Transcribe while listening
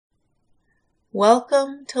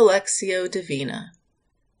Welcome to Lectio Divina.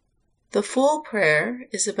 The full prayer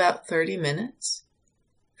is about 30 minutes.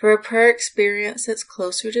 For a prayer experience that's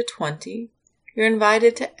closer to 20, you're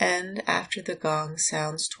invited to end after the gong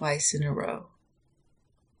sounds twice in a row.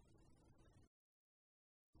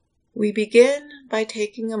 We begin by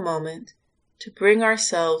taking a moment to bring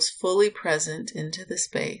ourselves fully present into the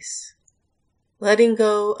space, letting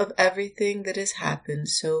go of everything that has happened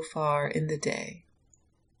so far in the day.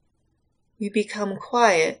 We become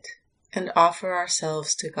quiet and offer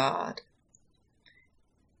ourselves to God.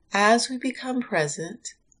 As we become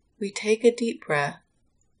present, we take a deep breath,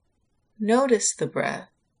 notice the breath,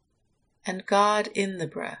 and God in the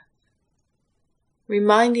breath,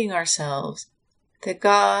 reminding ourselves that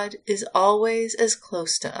God is always as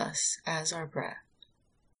close to us as our breath.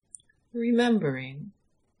 Remembering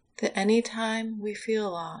that any time we feel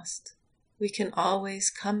lost, we can always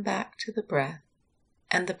come back to the breath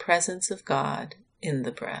and the presence of God in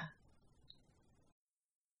the breath.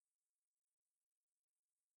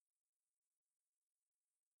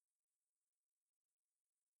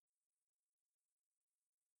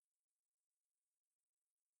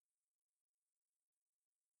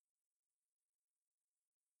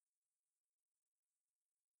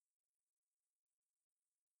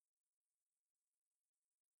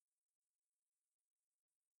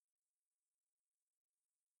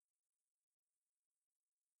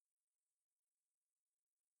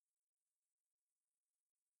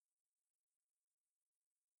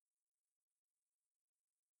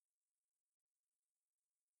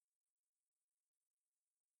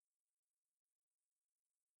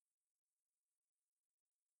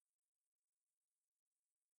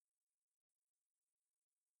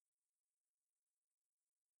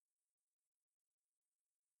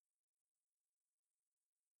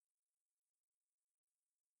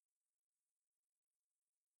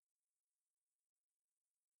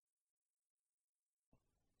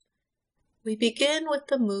 We begin with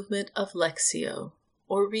the movement of Lectio,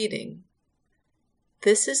 or reading.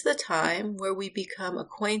 This is the time where we become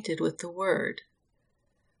acquainted with the word.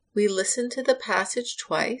 We listen to the passage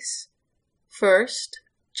twice, first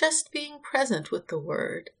just being present with the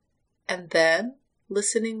word, and then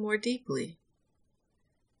listening more deeply.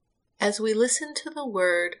 As we listen to the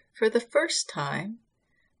word for the first time,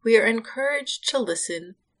 we are encouraged to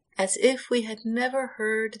listen as if we had never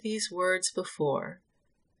heard these words before.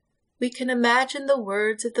 We can imagine the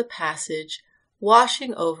words of the passage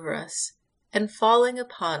washing over us and falling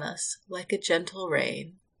upon us like a gentle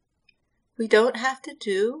rain. We don't have to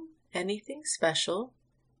do anything special,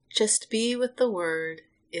 just be with the word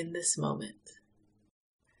in this moment.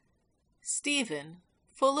 Stephen,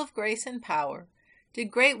 full of grace and power, did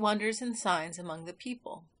great wonders and signs among the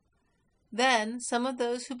people. Then some of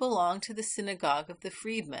those who belonged to the synagogue of the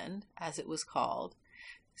freedmen, as it was called,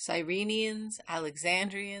 Cyrenians,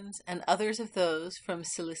 Alexandrians, and others of those from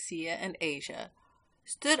Cilicia and Asia,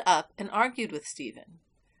 stood up and argued with Stephen,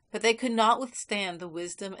 but they could not withstand the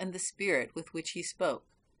wisdom and the spirit with which he spoke.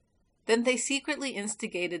 Then they secretly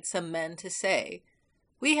instigated some men to say,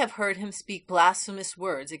 "We have heard him speak blasphemous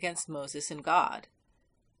words against Moses and God."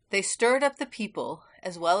 They stirred up the people,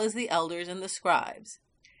 as well as the elders and the scribes.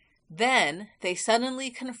 Then they suddenly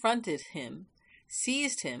confronted him,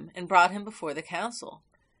 seized him, and brought him before the council.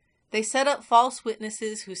 They set up false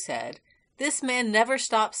witnesses who said, "This man never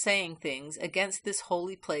stops saying things against this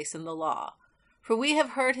holy place and the law. For we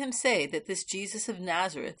have heard him say that this Jesus of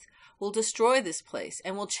Nazareth will destroy this place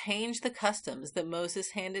and will change the customs that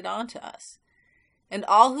Moses handed on to us." And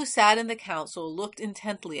all who sat in the council looked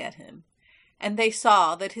intently at him, and they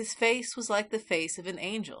saw that his face was like the face of an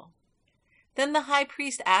angel. Then the high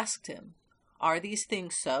priest asked him, "Are these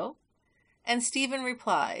things so?" And Stephen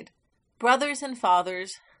replied, "Brothers and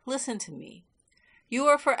fathers, listen to me. You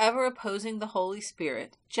are forever opposing the Holy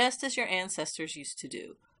Spirit, just as your ancestors used to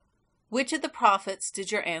do. Which of the prophets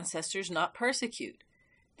did your ancestors not persecute?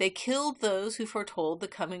 They killed those who foretold the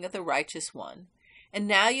coming of the righteous one, and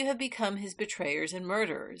now you have become his betrayers and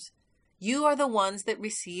murderers. You are the ones that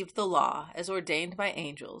received the law as ordained by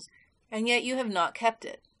angels, and yet you have not kept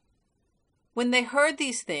it." When they heard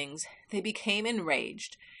these things, they became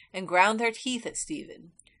enraged and ground their teeth at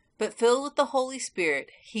Stephen. But filled with the Holy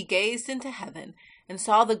Spirit, he gazed into heaven and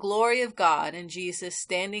saw the glory of God and Jesus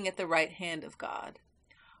standing at the right hand of God.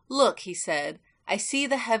 "Look," he said, "I see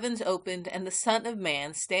the heavens opened and the Son of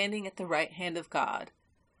Man standing at the right hand of God."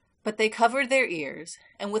 But they covered their ears,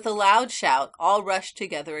 and with a loud shout all rushed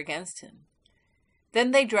together against him.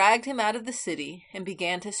 Then they dragged him out of the city and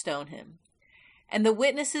began to stone him. And the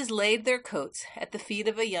witnesses laid their coats at the feet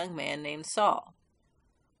of a young man named Saul.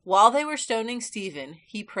 While they were stoning Stephen,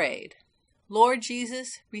 he prayed, "Lord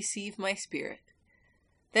Jesus, receive my spirit."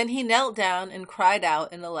 Then he knelt down and cried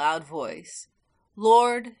out in a loud voice,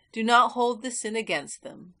 "Lord, do not hold the sin against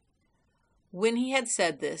them." When he had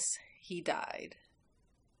said this, he died.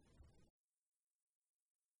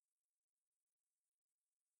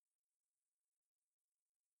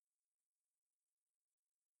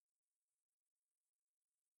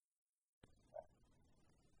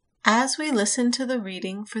 As we listen to the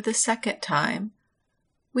reading for the second time,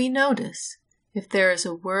 we notice if there is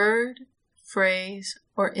a word, phrase,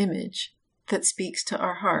 or image that speaks to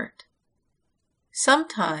our heart.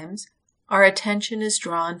 Sometimes our attention is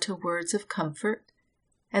drawn to words of comfort,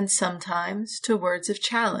 and sometimes to words of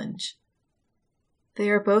challenge. They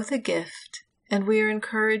are both a gift, and we are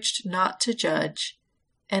encouraged not to judge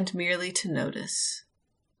and merely to notice.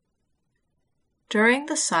 During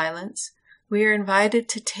the silence, we are invited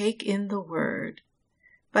to take in the word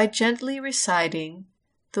by gently reciting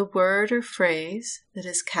the word or phrase that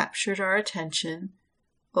has captured our attention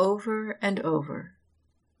over and over,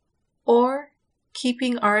 or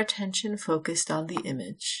keeping our attention focused on the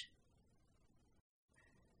image.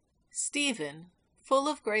 Stephen, full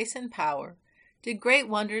of grace and power, did great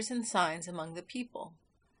wonders and signs among the people.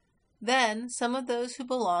 Then some of those who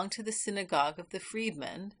belonged to the synagogue of the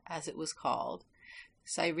freedmen, as it was called,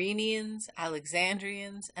 Cyrenians,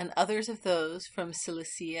 Alexandrians, and others of those from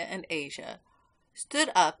Cilicia and Asia,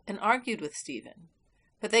 stood up and argued with Stephen,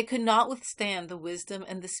 but they could not withstand the wisdom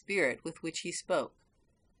and the spirit with which he spoke.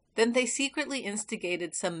 Then they secretly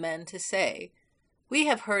instigated some men to say, "We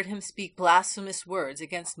have heard him speak blasphemous words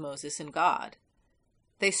against Moses and God."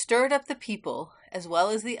 They stirred up the people, as well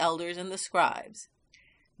as the elders and the scribes.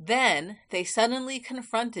 Then they suddenly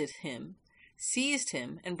confronted him, seized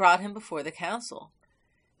him, and brought him before the council.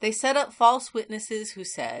 They set up false witnesses who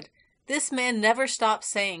said, "This man never stops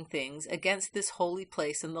saying things against this holy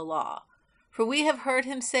place and the law. For we have heard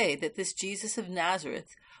him say that this Jesus of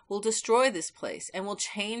Nazareth will destroy this place and will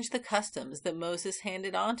change the customs that Moses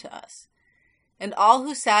handed on to us." And all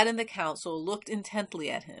who sat in the council looked intently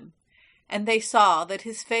at him, and they saw that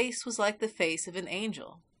his face was like the face of an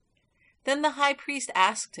angel. Then the high priest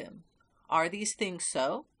asked him, "Are these things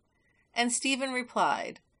so?" And Stephen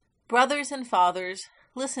replied, "Brothers and fathers,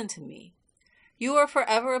 listen to me. You are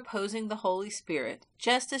forever opposing the Holy Spirit,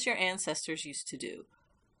 just as your ancestors used to do.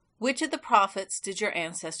 Which of the prophets did your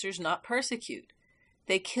ancestors not persecute?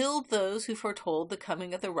 They killed those who foretold the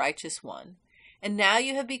coming of the righteous one, and now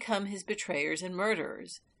you have become his betrayers and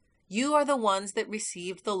murderers. You are the ones that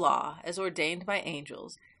received the law as ordained by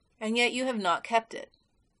angels, and yet you have not kept it."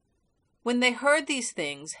 When they heard these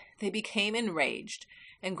things, they became enraged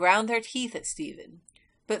and ground their teeth at Stephen.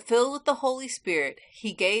 But filled with the Holy Spirit,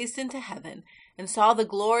 he gazed into heaven and saw the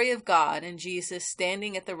glory of God and Jesus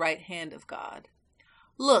standing at the right hand of God.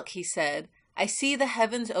 "Look," he said, "I see the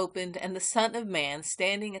heavens opened and the Son of Man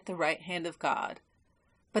standing at the right hand of God."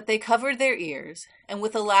 But they covered their ears, and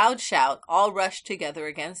with a loud shout all rushed together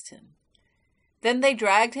against him. Then they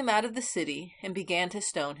dragged him out of the city and began to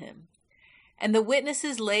stone him. And the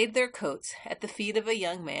witnesses laid their coats at the feet of a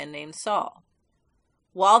young man named Saul.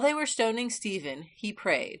 While they were stoning Stephen, he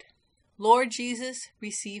prayed, "Lord Jesus,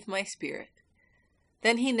 receive my spirit."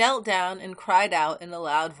 Then he knelt down and cried out in a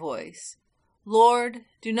loud voice, "Lord,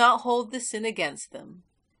 do not hold the sin against them."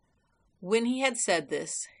 When he had said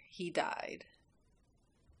this, he died.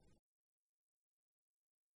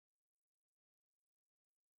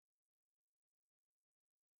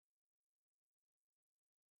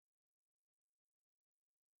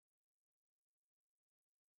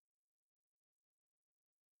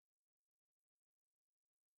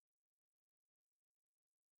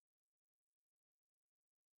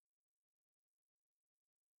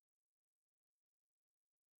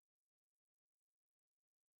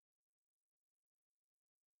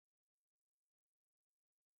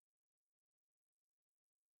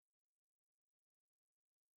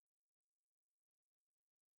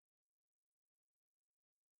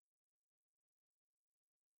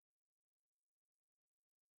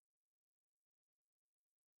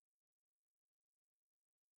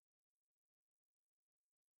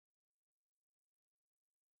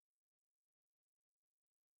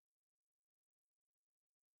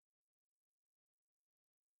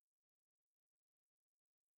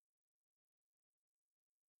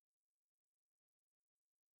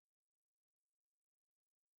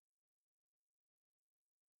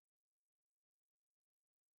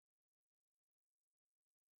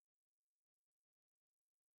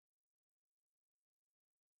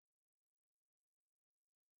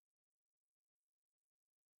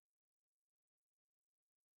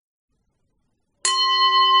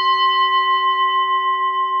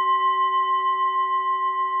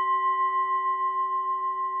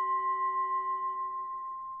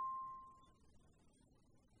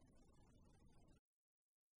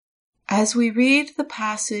 As we read the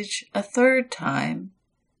passage a third time,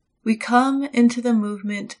 we come into the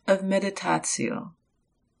movement of meditatio,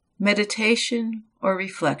 meditation or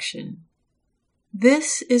reflection.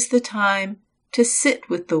 This is the time to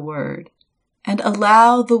sit with the Word and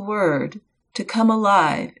allow the Word to come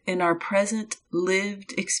alive in our present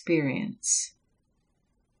lived experience.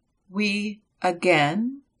 We,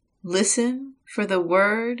 again, listen for the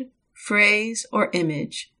word, phrase, or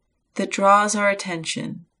image that draws our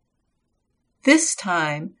attention. This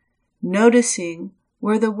time, noticing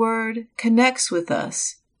where the word connects with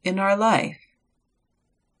us in our life.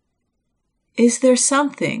 Is there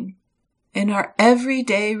something in our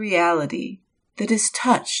everyday reality that is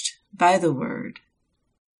touched by the word?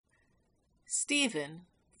 Stephen,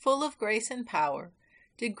 full of grace and power,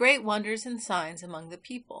 did great wonders and signs among the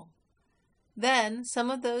people. Then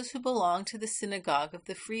some of those who belonged to the synagogue of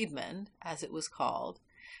the freedmen, as it was called,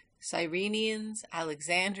 Cyrenians,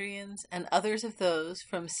 Alexandrians, and others of those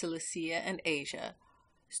from Cilicia and Asia,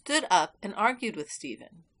 stood up and argued with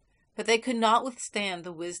Stephen, but they could not withstand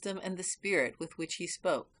the wisdom and the spirit with which he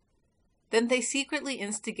spoke. Then they secretly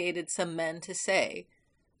instigated some men to say,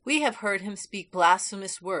 "We have heard him speak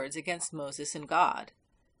blasphemous words against Moses and God."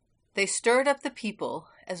 They stirred up the people,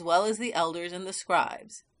 as well as the elders and the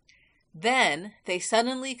scribes. Then they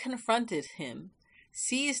suddenly confronted him,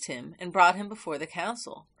 seized him, and brought him before the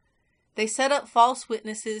council. They set up false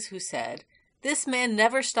witnesses who said, "This man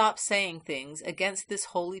never stops saying things against this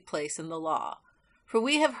holy place and the law. For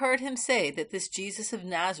we have heard him say that this Jesus of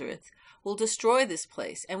Nazareth will destroy this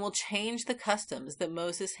place and will change the customs that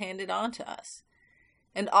Moses handed on to us."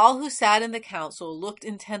 And all who sat in the council looked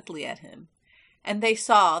intently at him, and they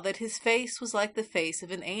saw that his face was like the face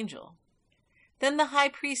of an angel. Then the high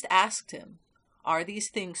priest asked him, "Are these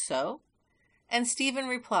things so?" And Stephen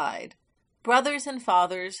replied, "Brothers and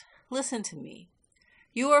fathers, listen to me.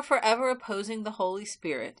 You are forever opposing the Holy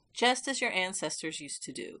Spirit, just as your ancestors used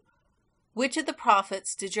to do. Which of the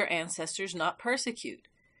prophets did your ancestors not persecute?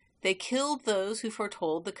 They killed those who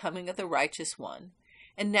foretold the coming of the righteous one,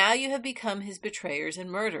 and now you have become his betrayers and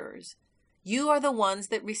murderers. You are the ones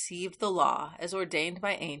that received the law as ordained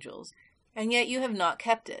by angels, and yet you have not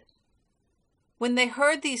kept it." When they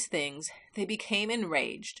heard these things, they became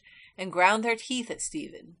enraged and ground their teeth at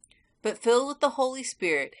Stephen. But filled with the Holy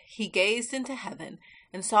Spirit, he gazed into heaven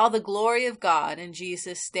and saw the glory of God and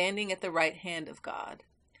Jesus standing at the right hand of God.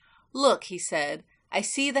 "Look," he said, "I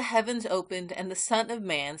see the heavens opened and the Son of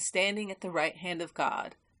Man standing at the right hand of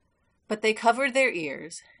God." But they covered their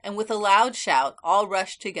ears, and with a loud shout all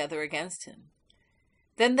rushed together against him.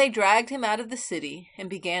 Then they dragged him out of the city and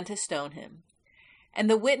began to stone him. And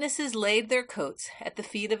the witnesses laid their coats at the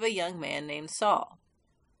feet of a young man named Saul.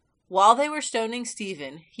 While they were stoning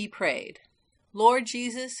Stephen, he prayed, "Lord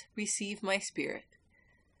Jesus, receive my spirit."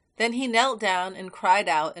 Then he knelt down and cried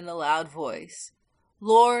out in a loud voice,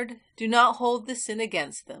 "Lord, do not hold this sin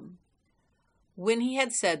against them." When he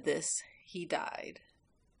had said this, he died.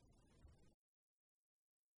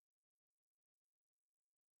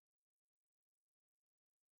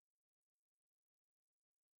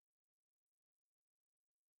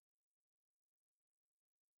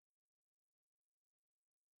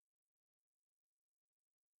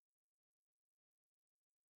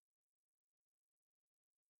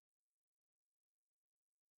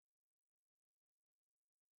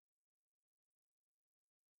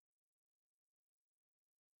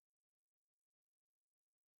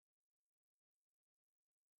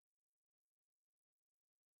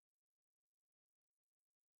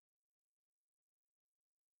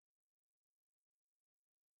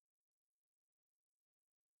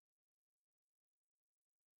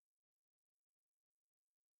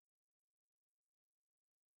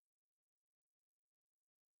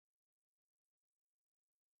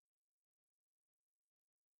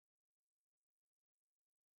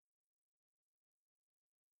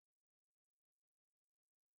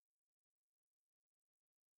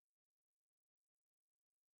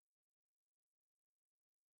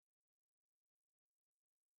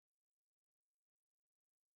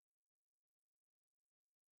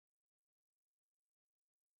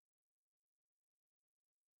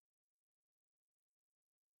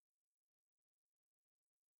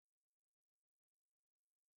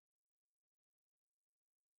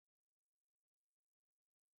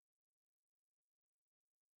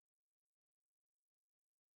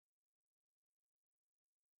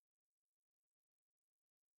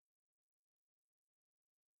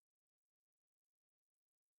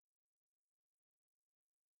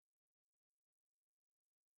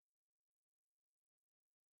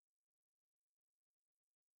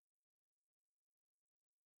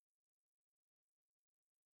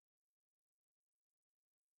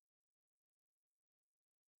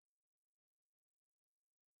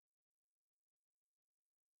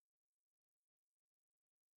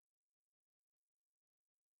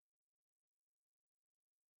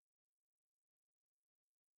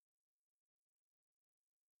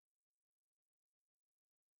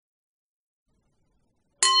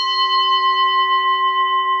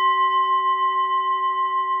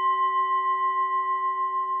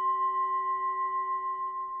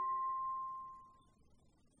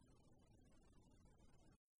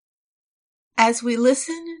 As we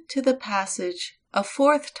listen to the passage a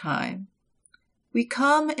fourth time, we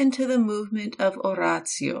come into the movement of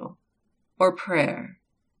oratio, or prayer,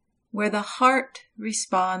 where the heart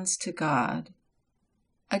responds to God.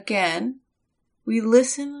 Again, we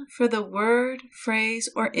listen for the word, phrase,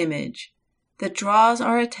 or image that draws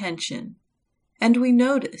our attention, and we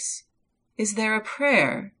notice, is there a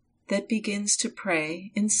prayer that begins to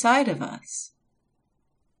pray inside of us?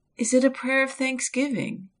 Is it a prayer of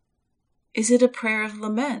thanksgiving? Is it a prayer of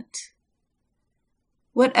lament?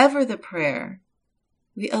 Whatever the prayer,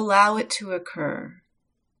 we allow it to occur.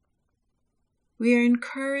 We are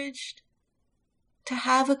encouraged to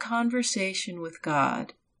have a conversation with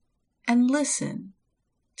God and listen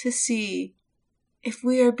to see if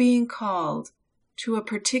we are being called to a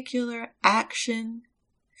particular action,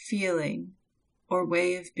 feeling, or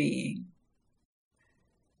way of being.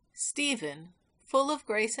 Stephen, full of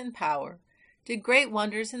grace and power, did great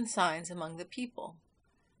wonders and signs among the people.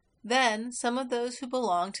 Then some of those who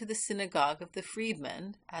belonged to the synagogue of the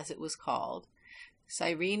freedmen, as it was called,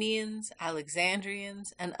 Cyrenians,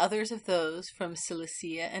 Alexandrians, and others of those from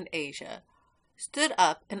Cilicia and Asia, stood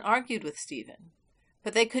up and argued with Stephen,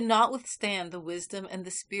 but they could not withstand the wisdom and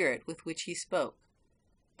the spirit with which he spoke.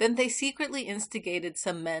 Then they secretly instigated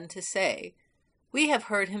some men to say, "We have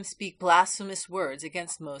heard him speak blasphemous words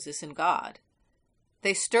against Moses and God."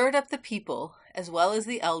 They stirred up the people, as well as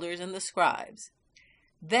the elders and the scribes.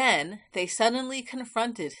 Then they suddenly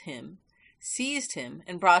confronted him, seized him,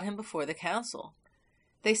 and brought him before the council.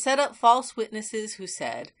 They set up false witnesses who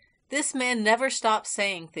said, "This man never stops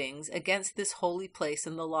saying things against this holy place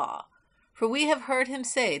and the law. For we have heard him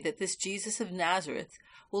say that this Jesus of Nazareth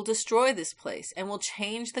will destroy this place and will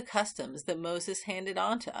change the customs that Moses handed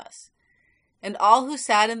on to us." And all who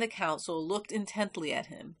sat in the council looked intently at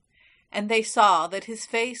him, and they saw that his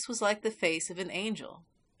face was like the face of an angel.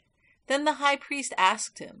 Then the high priest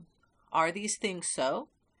asked him, "Are these things so?"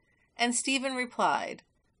 And Stephen replied,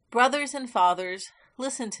 "Brothers and fathers,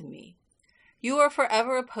 listen to me. You are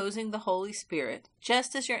forever opposing the Holy Spirit,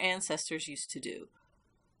 just as your ancestors used to do.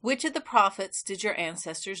 Which of the prophets did your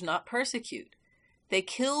ancestors not persecute? They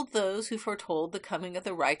killed those who foretold the coming of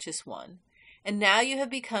the righteous one, and now you have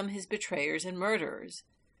become his betrayers and murderers.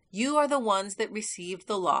 You are the ones that received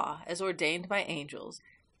the law as ordained by angels,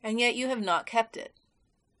 and yet you have not kept it."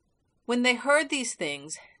 When they heard these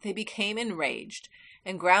things, they became enraged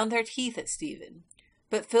and ground their teeth at Stephen.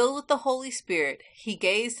 But filled with the Holy Spirit, he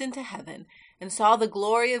gazed into heaven and saw the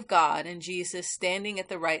glory of God and Jesus standing at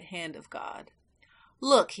the right hand of God.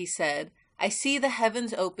 "Look," he said, "I see the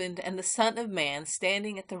heavens opened and the Son of Man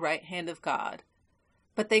standing at the right hand of God."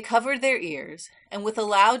 But they covered their ears, and with a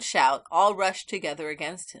loud shout all rushed together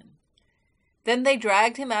against him. Then they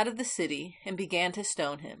dragged him out of the city and began to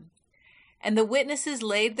stone him. And the witnesses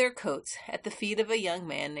laid their coats at the feet of a young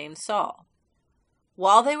man named Saul.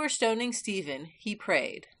 While they were stoning Stephen, he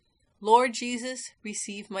prayed, "Lord Jesus,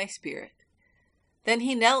 receive my spirit." Then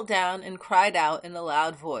he knelt down and cried out in a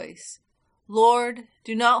loud voice, "Lord,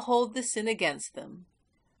 do not hold this sin against them."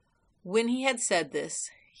 When he had said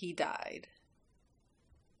this, he died.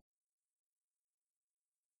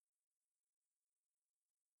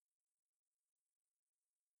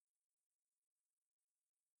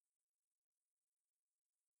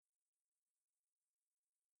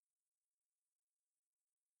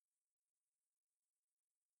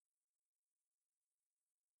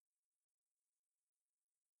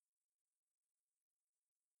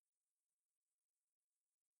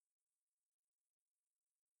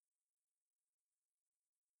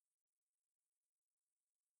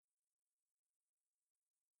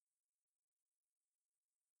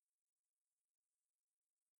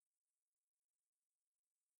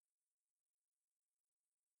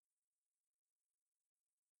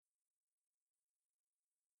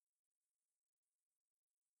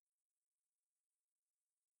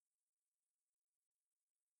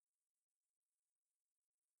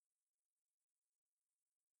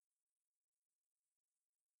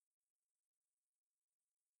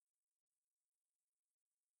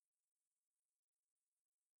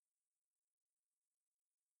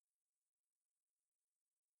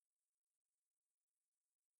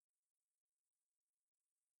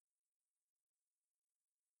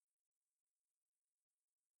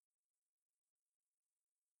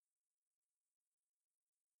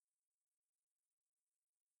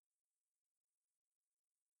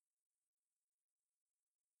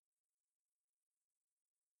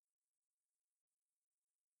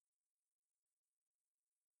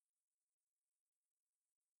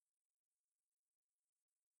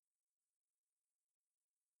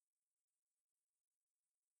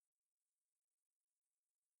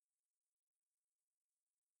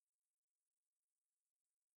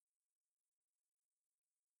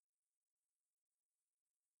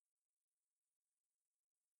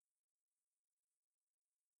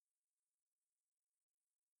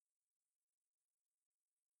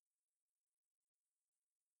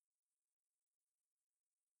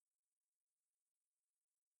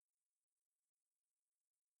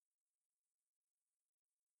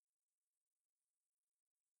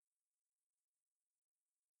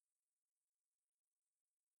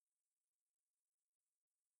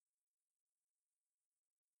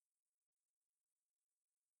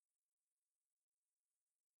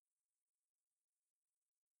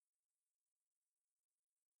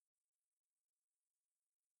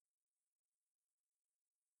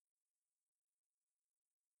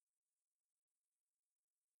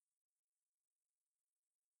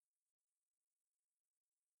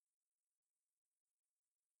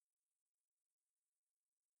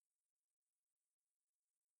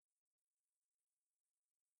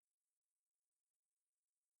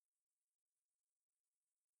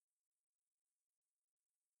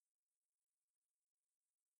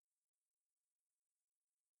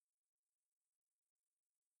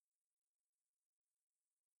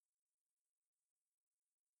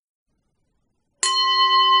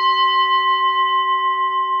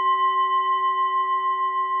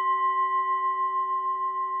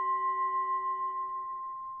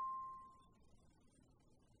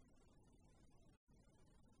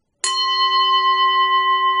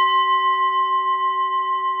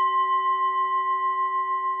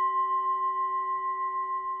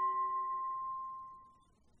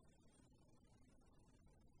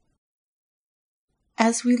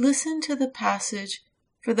 As we listen to the passage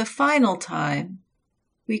for the final time,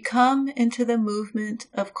 we come into the movement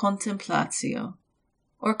of contemplatio,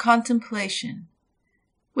 or contemplation,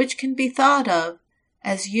 which can be thought of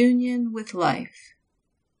as union with life.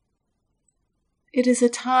 It is a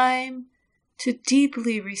time to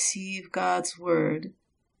deeply receive God's word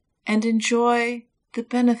and enjoy the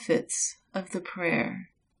benefits of the prayer.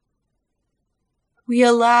 We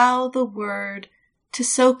allow the word to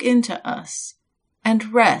soak into us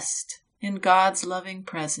and rest in God's loving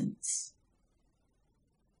presence.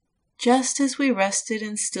 Just as we rested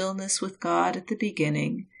in stillness with God at the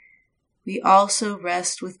beginning, we also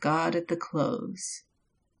rest with God at the close.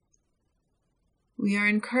 We are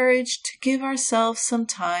encouraged to give ourselves some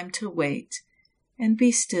time to wait and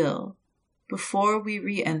be still before we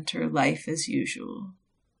re-enter life as usual.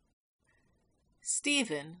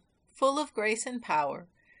 Stephen, full of grace and power,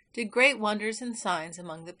 did great wonders and signs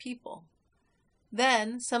among the people.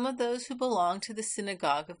 Then some of those who belonged to the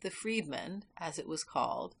synagogue of the freedmen, as it was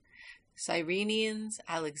called, Cyrenians,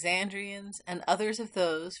 Alexandrians, and others of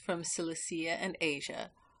those from Cilicia and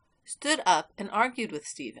Asia, stood up and argued with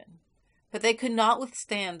Stephen, but they could not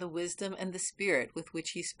withstand the wisdom and the spirit with which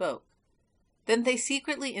he spoke. Then they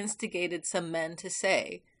secretly instigated some men to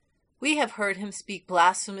say, "We have heard him speak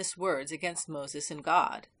blasphemous words against Moses and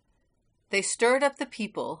God." They stirred up the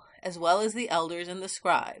people, as well as the elders and the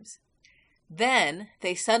scribes. Then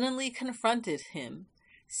they suddenly confronted him,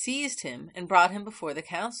 seized him, and brought him before the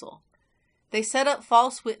council. They set up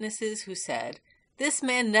false witnesses who said, "This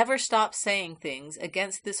man never stops saying things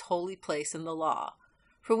against this holy place and the law.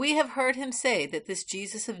 For we have heard him say that this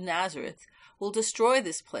Jesus of Nazareth will destroy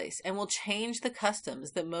this place and will change the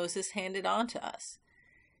customs that Moses handed on to us."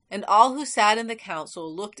 And all who sat in the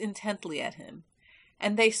council looked intently at him,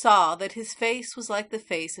 and they saw that his face was like the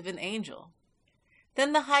face of an angel.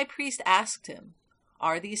 Then the high priest asked him,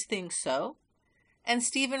 "Are these things so?" And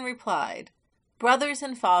Stephen replied, "Brothers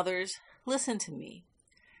and fathers, listen to me.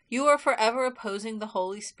 You are forever opposing the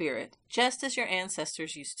Holy Spirit, just as your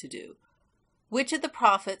ancestors used to do. Which of the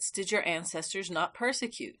prophets did your ancestors not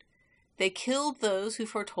persecute? They killed those who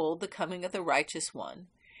foretold the coming of the righteous one,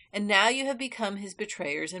 and now you have become his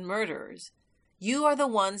betrayers and murderers. You are the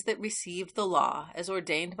ones that received the law as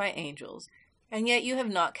ordained by angels, and yet you have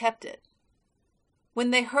not kept it."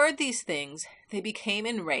 When they heard these things, they became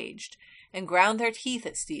enraged and ground their teeth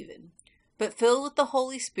at Stephen. But filled with the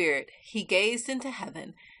Holy Spirit, he gazed into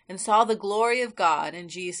heaven and saw the glory of God and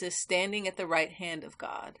Jesus standing at the right hand of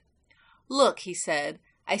God. "Look," he said,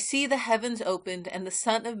 "I see the heavens opened and the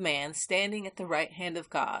Son of Man standing at the right hand of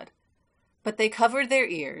God." But they covered their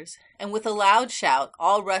ears, and with a loud shout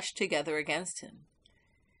all rushed together against him.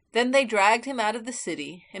 Then they dragged him out of the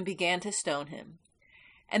city and began to stone him.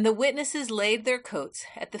 And the witnesses laid their coats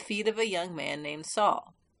at the feet of a young man named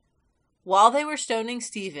Saul. While they were stoning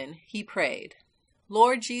Stephen, he prayed,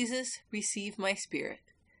 "Lord Jesus, receive my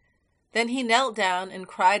spirit." Then he knelt down and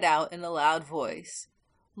cried out in a loud voice,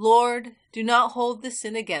 "Lord, do not hold this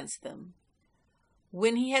sin against them."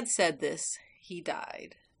 When he had said this, he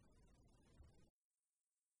died.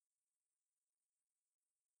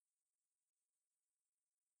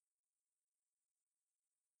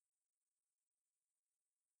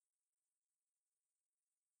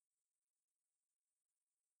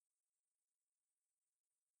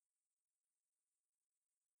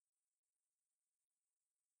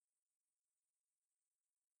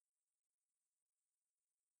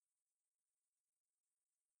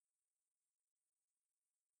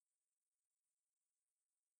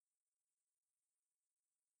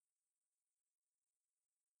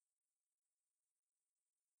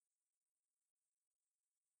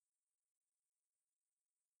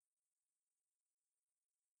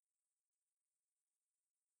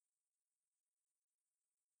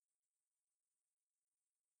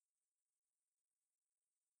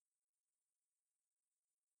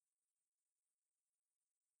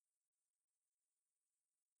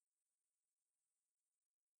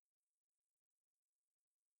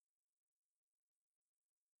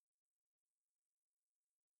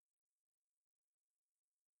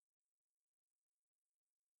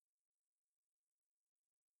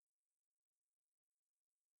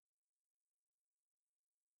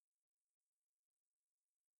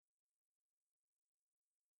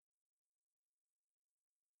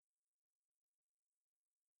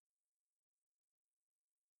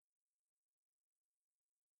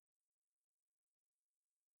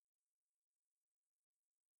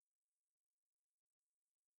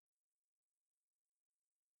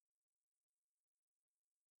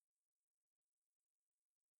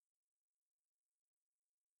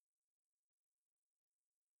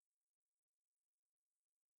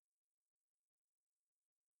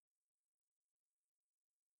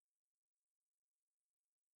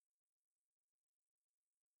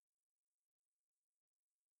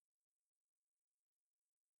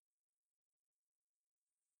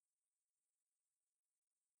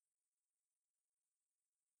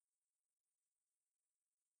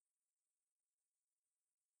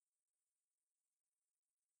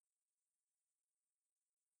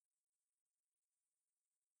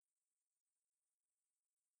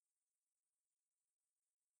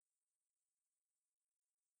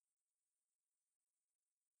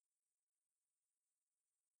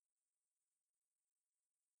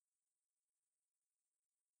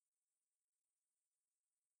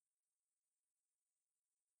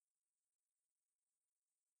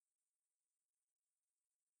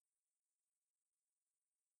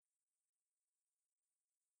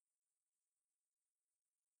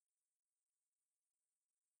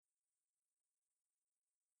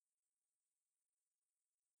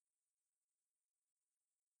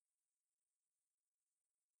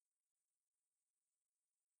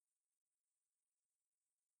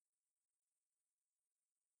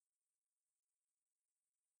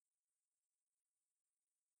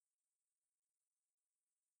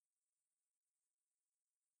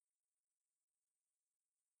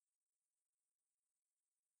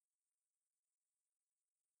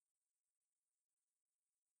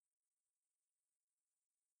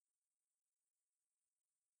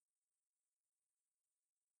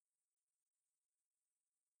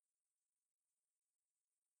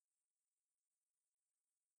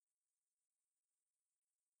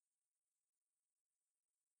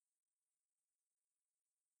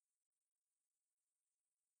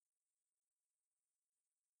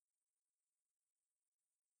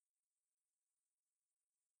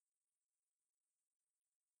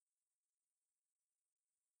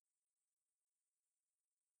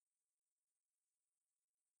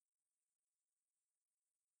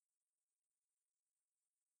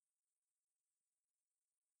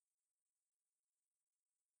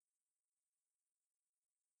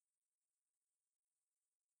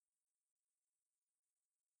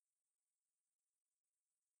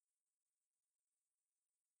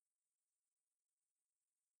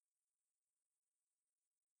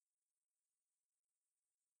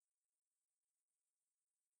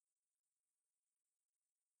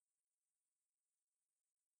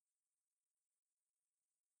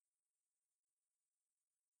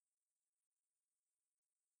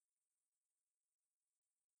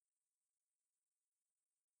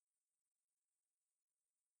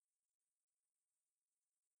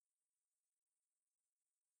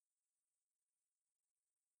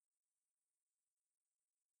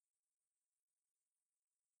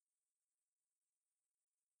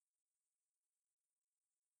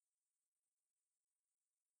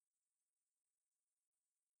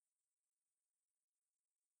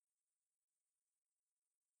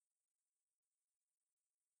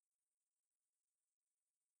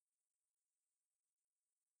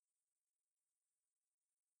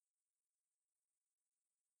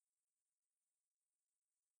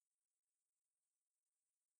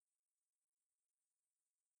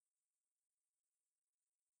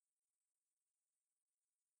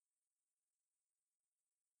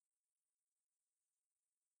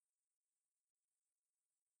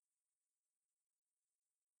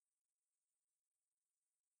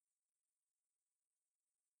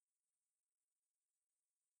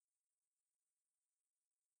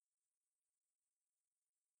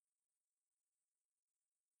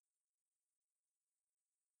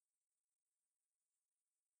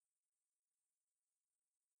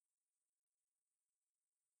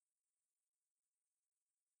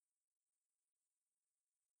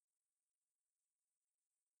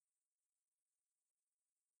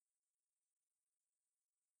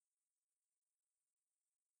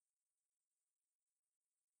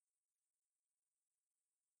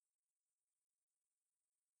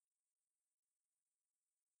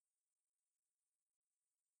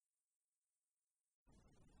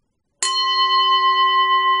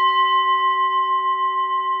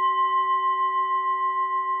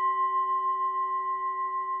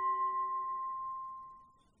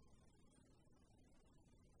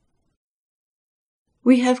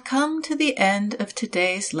 We have come to the end of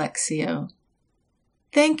today's Lectio.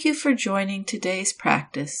 Thank you for joining today's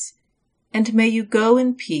practice, and may you go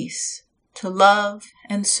in peace to love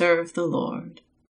and serve the Lord.